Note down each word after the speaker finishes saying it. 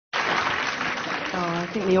Oh, I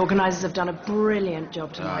think the organisers have done a brilliant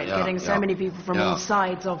job tonight, getting so many people from all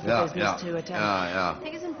sides of the business to attend. I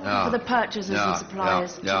think it's important for the purchasers and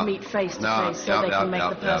suppliers to meet face to face so they can make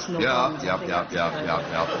the personal bonds.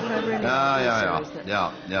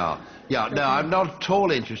 No, I'm not at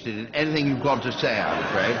all interested in anything you've got to say, I'm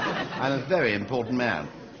afraid. I'm a very important man.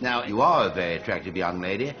 Now, you are a very attractive young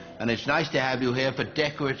lady, and it's nice to have you here for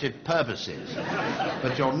decorative purposes.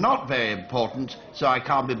 But you're not very important, so I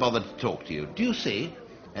can't be bothered to talk to you. Do you see?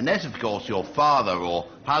 Unless, of course, your father or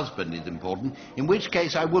husband is important, in which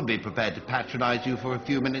case I would be prepared to patronize you for a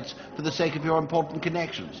few minutes for the sake of your important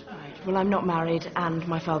connections. Right. Well, I'm not married, and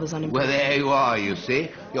my father's unemployed. Well, there you are, you see.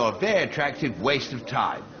 You're a very attractive waste of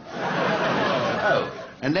time. Oh,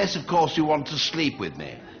 unless, of course, you want to sleep with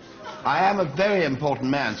me. I am a very important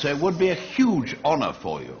man, so it would be a huge honour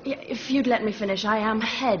for you. Yeah, if you'd let me finish, I am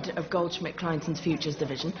head of Goldschmidt Kleinson's Futures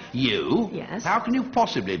Division. You? Yes. How can you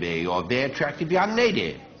possibly be? You're a very attractive young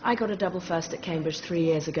lady. I got a double first at Cambridge 3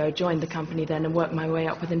 years ago, joined the company then and worked my way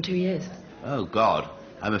up within 2 years. Oh, God.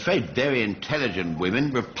 I'm afraid very intelligent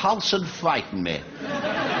women repulse and frighten me.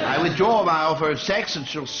 I withdraw my offer of sex and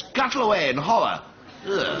shall scuttle away in horror.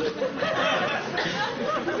 Ugh.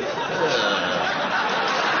 Ugh.